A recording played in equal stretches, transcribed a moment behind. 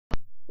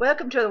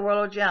Welcome to the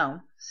World of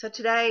Joan. So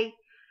today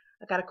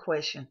I got a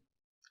question.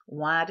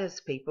 Why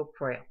does people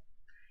prep?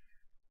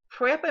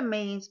 Prepping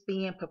means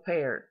being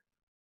prepared.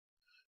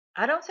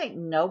 I don't think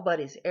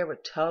nobody's ever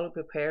totally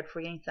prepared for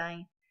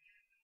anything.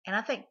 And I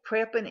think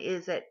prepping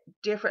is at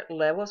different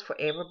levels for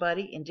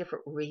everybody in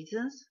different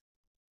reasons.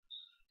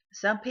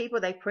 Some people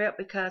they prep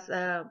because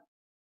of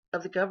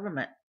the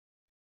government.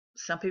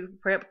 Some people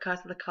prep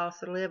because of the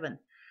cost of living.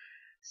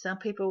 Some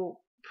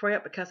people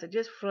prep because they're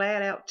just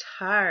flat out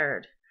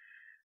tired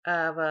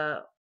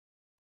of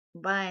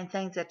buying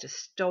things at the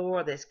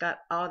store that's got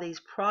all these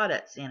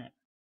products in it.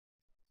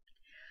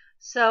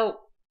 So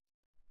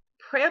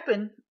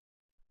prepping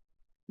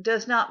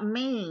does not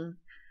mean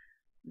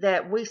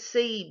that we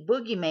see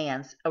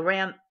boogeymans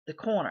around the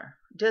corner.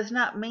 Does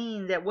not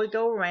mean that we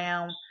go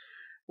around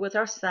with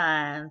our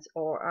signs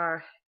or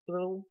our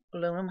little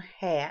aluminum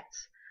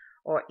hats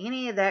or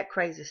any of that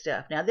crazy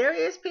stuff. Now there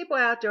is people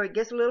out there it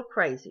gets a little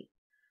crazy.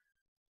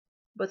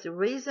 But the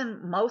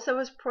reason most of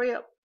us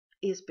prep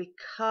is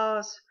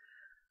because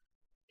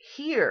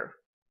here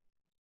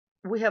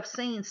we have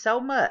seen so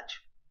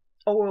much,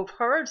 or we've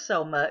heard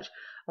so much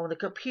on the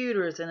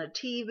computers and the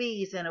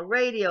TVs and the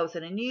radios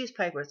and the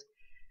newspapers,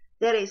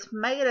 that it's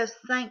made us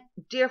think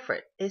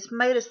different. It's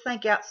made us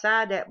think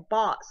outside that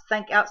box,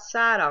 think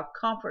outside our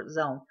comfort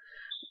zone.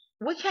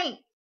 We can't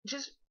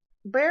just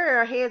bury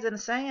our heads in the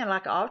sand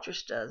like an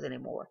ostrich does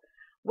anymore.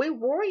 We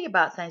worry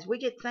about things. We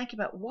get thinking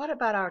about what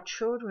about our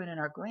children and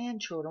our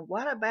grandchildren?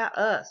 What about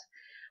us?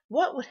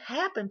 What would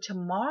happen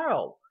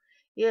tomorrow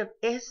if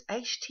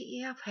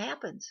SHTF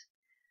happens?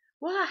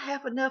 Will I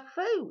have enough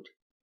food?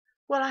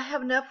 Will I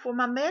have enough for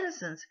my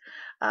medicines?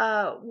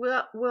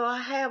 Will I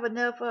have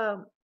enough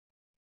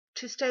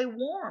to stay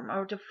warm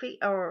or to feed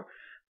or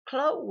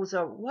clothes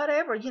or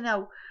whatever?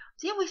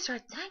 Then we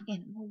start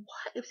thinking, well,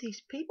 what if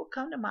these people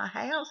come to my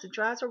house and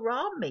try to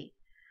rob me?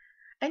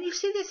 And you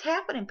see this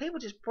happening. People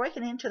just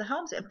breaking into the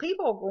homes, and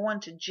people are going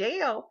to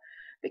jail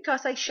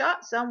because they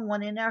shot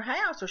someone in their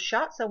house or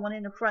shot someone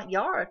in the front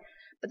yard,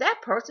 but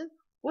that person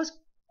was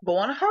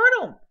going to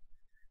hurt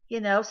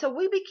them. So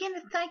we begin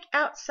to think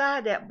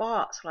outside that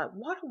box, like,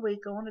 what are we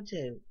going to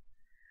do?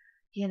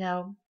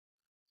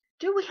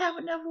 Do we have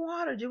enough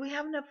water? Do we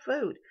have enough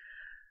food?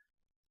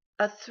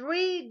 A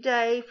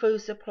 3-day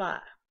food supply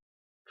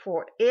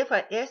for if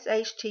a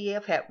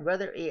SHTF happens,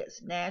 whether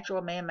it's natural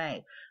or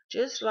man-made,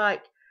 just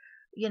like,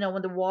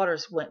 when the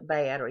waters went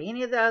bad or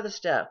any of the other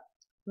stuff,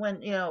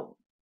 when,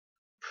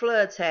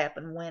 floods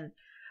happen, when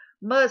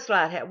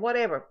mudslide happen,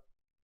 whatever,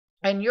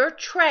 and you're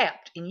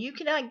trapped and you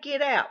cannot get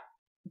out,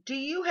 do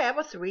you have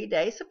a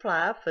 3-day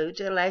supply of food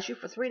to last you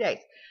for 3 days?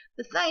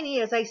 The thing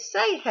is, they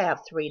say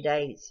have 3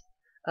 days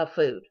of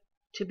food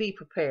to be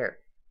prepared.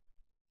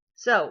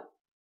 So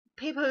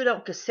people who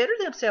don't consider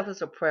themselves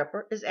as a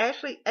prepper is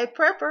actually a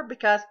prepper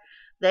because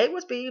they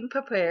was being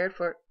prepared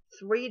for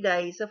 3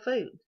 days of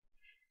food.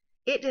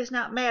 It does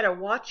not matter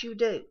what you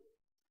do.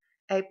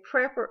 A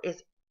prepper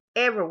is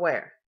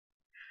everywhere.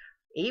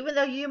 Even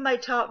though you may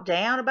talk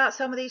down about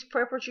some of these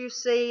preppers you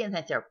see and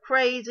that they're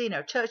crazy and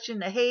they're touching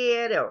the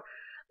head or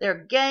their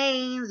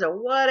gains or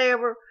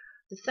whatever,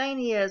 the thing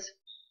is,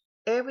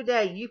 every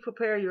day you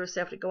prepare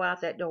yourself to go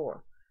out that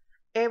door.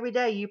 Every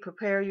day you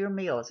prepare your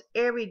meals.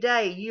 Every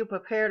day you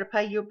prepare to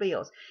pay your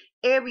bills.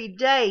 Every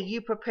day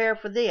you prepare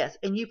for this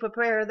and you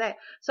prepare that.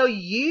 So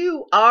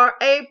you are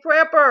a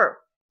prepper.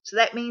 So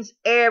that means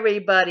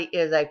everybody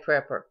is a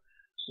prepper.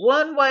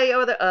 One way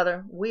or the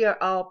other, we are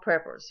all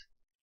preppers.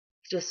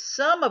 Just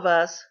some of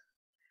us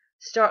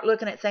start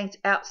looking at things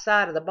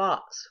outside of the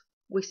box.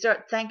 We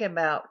start thinking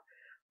about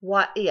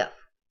what if.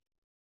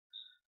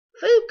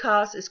 Food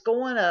costs is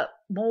going up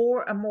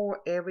more and more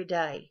every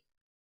day.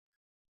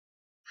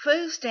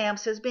 Food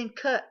stamps has been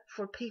cut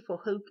for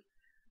people who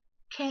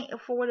can't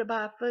afford to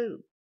buy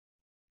food.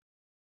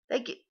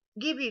 They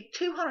give you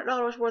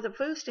 $200 worth of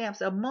food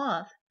stamps a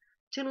month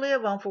to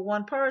live on for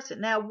one person.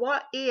 Now,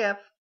 what if,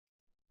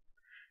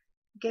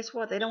 guess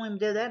what? They don't even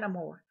do that no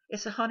more.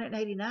 It's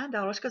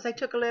 $189 because they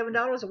took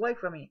 $11 away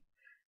from you.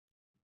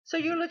 So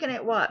you're looking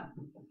at what?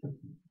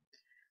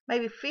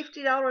 Maybe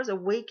 $50 a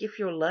week if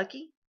you're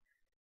lucky.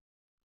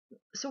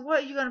 So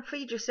what are you going to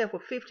feed yourself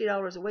with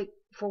 $50 a week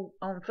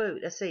on food?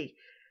 Let's see.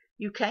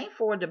 You can't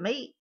afford the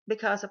meat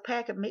because a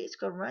pack of meat's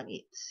going to run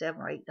you $7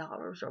 or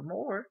 $8 or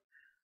more.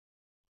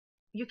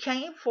 You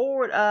can't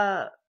afford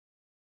to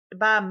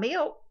buy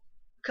milk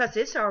because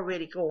it's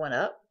already going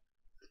up.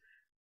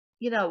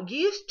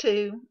 Used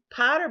to,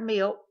 powdered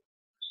milk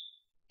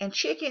and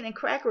chicken and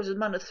crackers was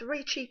one of the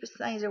 3 cheapest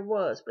things there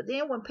was. But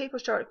then when people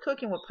started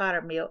cooking with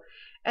powdered milk,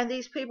 and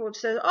these people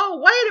said,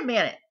 oh, wait a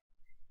minute,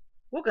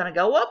 we're going to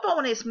go up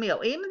on this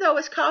milk. Even though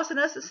it's costing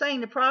us the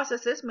same to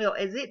process this milk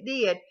as it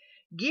did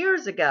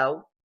years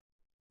ago,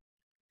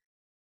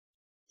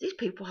 these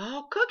people are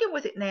all cooking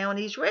with it now. And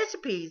these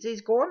recipes,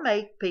 these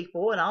gourmet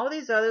people and all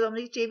these others on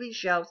these TV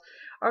shows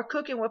are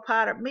cooking with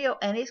powdered milk.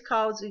 And it's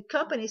caused the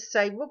companies to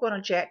say, we're going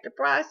to jack the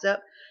price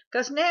up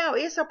because now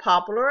it's a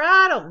popular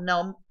item.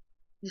 No,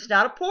 it's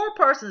not a poor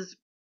person's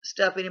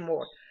stuff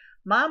anymore.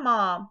 My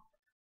mom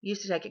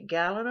Used to take a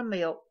gallon of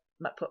milk,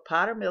 put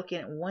powdered milk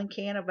in it, and 1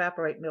 can of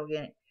evaporated milk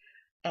in it,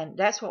 and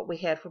that's what we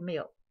had for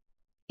milk.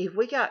 If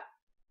we got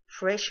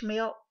fresh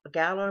milk, a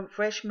gallon of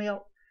fresh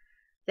milk,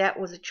 that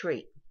was a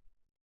treat.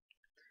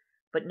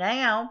 But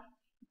now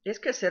it's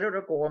considered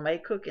a gourmet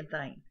cooking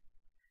thing.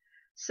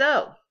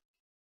 So,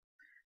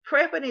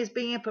 prepping is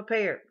being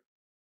prepared.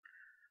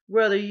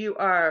 Whether you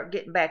are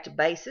getting back to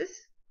basics,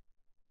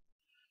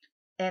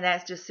 and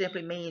that just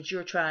simply means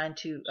you're trying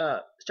to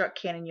start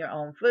canning your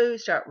own food,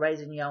 start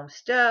raising your own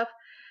stuff,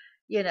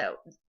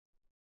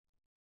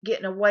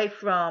 getting away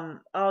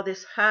from all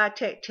this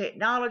high-tech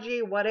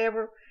technology,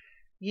 whatever,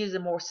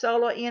 using more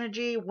solar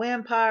energy,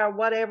 wind power,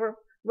 whatever,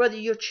 whether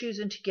you're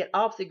choosing to get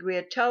off the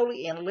grid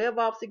totally and live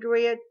off the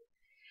grid,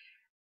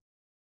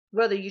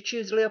 whether you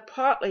choose to live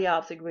partly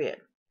off the grid,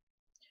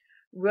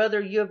 whether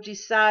you've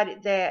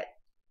decided that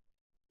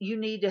you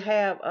need to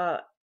have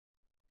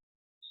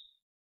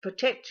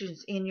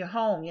protections in your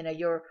home,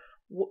 your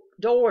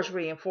doors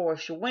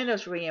reinforced, your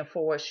windows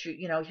reinforced,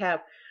 you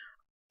have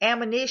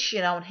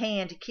ammunition on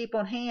hand to keep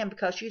on hand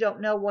because you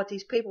don't know what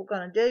these people are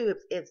going to do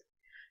if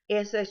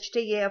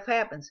SHTF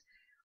happens.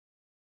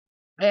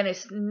 And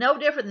it's no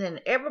different than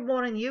every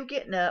morning you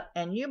getting up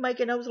and you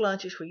making those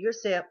lunches for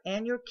yourself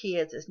and your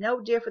kids. It's no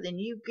different than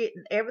you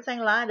getting everything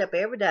lined up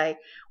every day,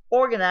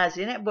 organized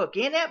in that book.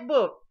 In that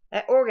book,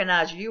 that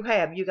organizer you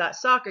got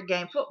soccer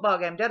game, football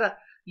game,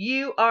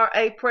 you are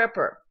a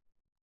prepper.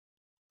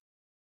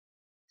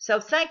 So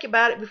think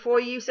about it before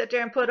you sit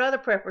there and put other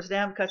preppers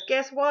down, because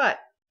guess what?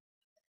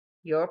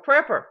 You're a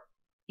prepper.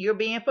 You're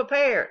being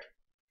prepared.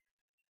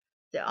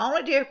 The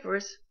only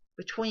difference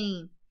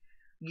between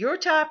your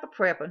type of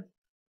prepping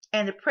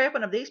and the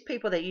prepping of these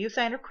people that you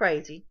think are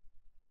crazy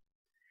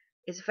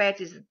is the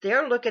fact is that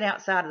they're looking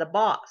outside of the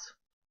box.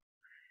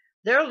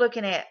 They're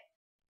looking at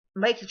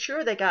making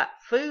sure they got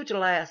food to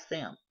last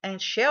them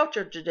and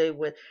shelter to do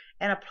with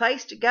and a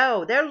place to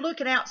go. They're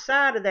looking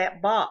outside of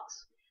that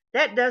box.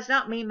 That does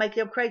not mean make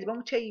them crazy. But I'm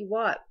going to tell you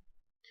what.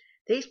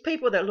 These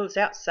people that looks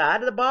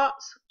outside of the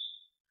box,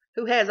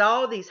 who has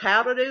all these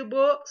how-to-do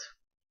books,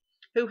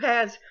 who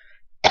has,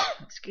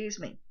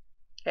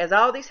 has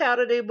all these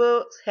how-to-do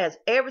books, has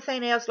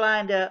everything else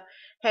lined up,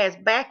 has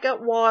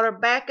backup water,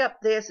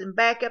 backup this, and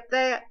backup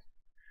that,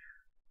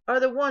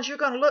 are the ones you're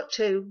going to look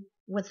to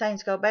when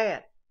things go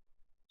bad.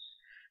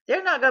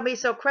 They're not going to be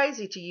so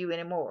crazy to you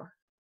anymore.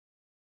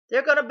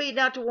 They're going to be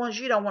not the ones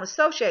you don't want to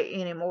associate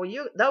anymore.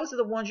 Those are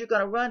the ones you're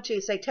going to run to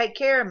and say, take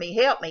care of me,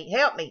 help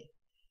me,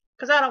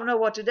 because I don't know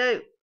what to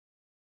do.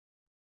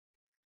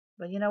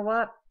 But you know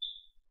what?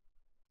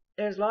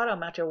 There's a lot of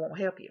them out there who won't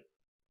help you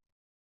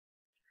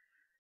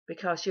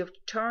because you've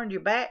turned your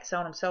backs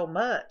on them so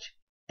much.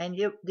 And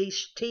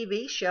these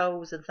TV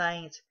shows and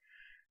things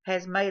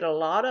has made a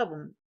lot of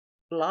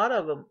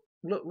them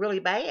look really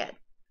bad.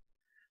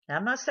 Now,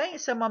 I'm not saying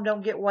some of them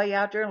don't get way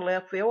out there in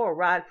left field or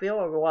right field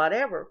or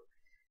whatever.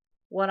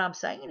 What I'm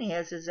saying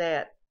is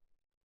that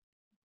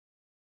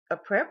a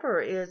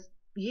prepper is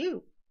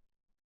you.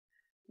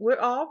 We're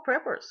all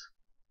preppers.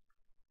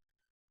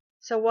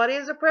 So what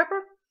is a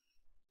prepper?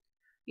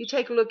 You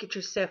take a look at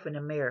yourself in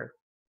the mirror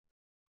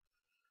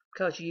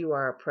because you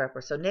are a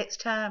prepper. So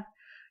next time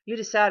you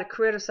decide to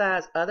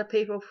criticize other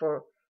people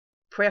for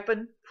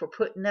prepping, for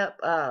putting up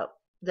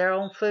their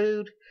own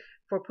food,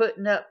 for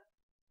putting up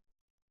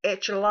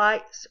extra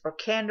lights or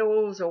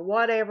candles or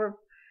whatever,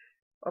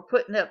 or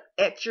putting up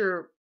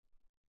extra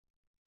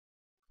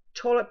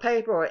toilet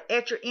paper or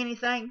extra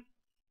anything,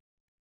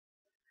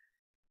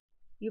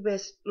 you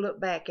best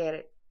look back at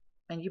it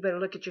and you better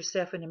look at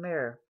yourself in the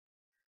mirror,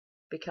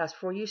 because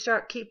before you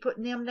start keep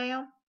putting them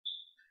down,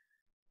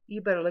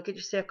 you better look at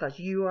yourself, because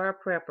you are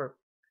a prepper.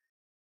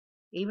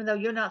 Even though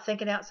you're not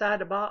thinking outside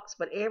the box,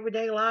 but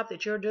everyday life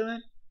that you're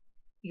doing,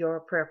 you're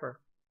a prepper.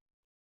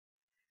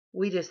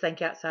 We just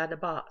think outside the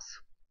box.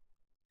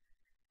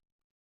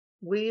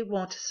 We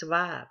want to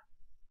survive.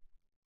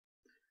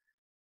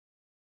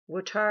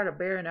 We're tired of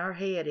burying our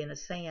head in the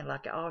sand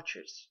like the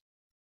archers.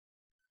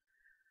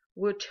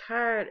 We're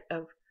tired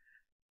of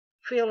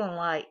feeling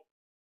like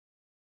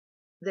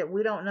that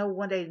we don't know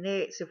one day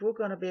next if we're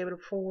going to be able to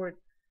afford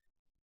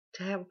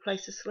to have a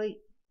place to sleep,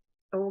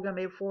 or we're going to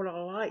be able to afford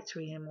our lights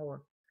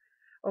anymore,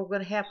 or we're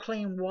going to have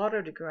clean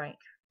water to drink.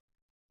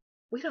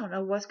 We don't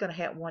know what's going to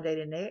happen one day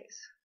to next.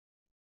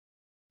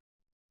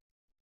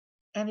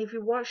 And if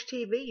you watch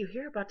TV, you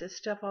hear about this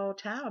stuff all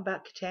the time,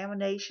 about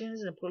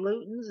contaminations and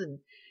pollutants, and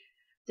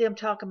them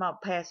talking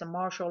about passing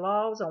martial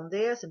laws on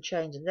this and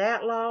changing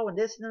that law and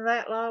this and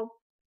that law.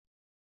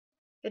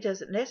 It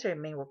doesn't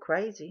necessarily mean we're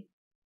crazy.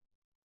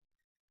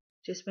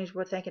 It just means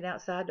we're thinking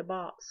outside the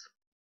box.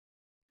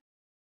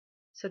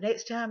 So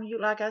next time you,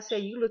 like I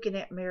said, you look in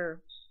that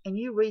mirror and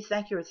you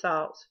rethink your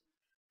thoughts,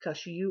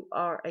 because you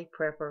are a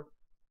prepper.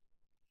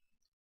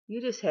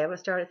 You just haven't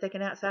started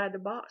thinking outside the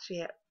box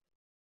yet.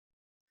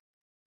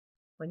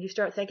 When you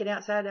start thinking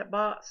outside that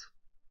box,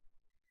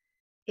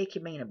 it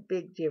can mean a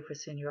big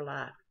difference in your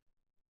life.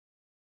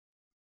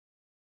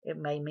 It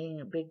may mean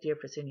a big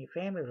difference in your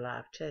family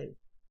life too.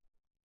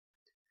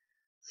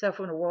 So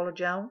from the world of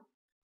Joan,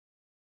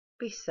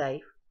 Be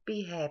safe.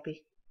 Be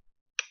happy.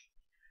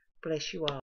 Bless you all.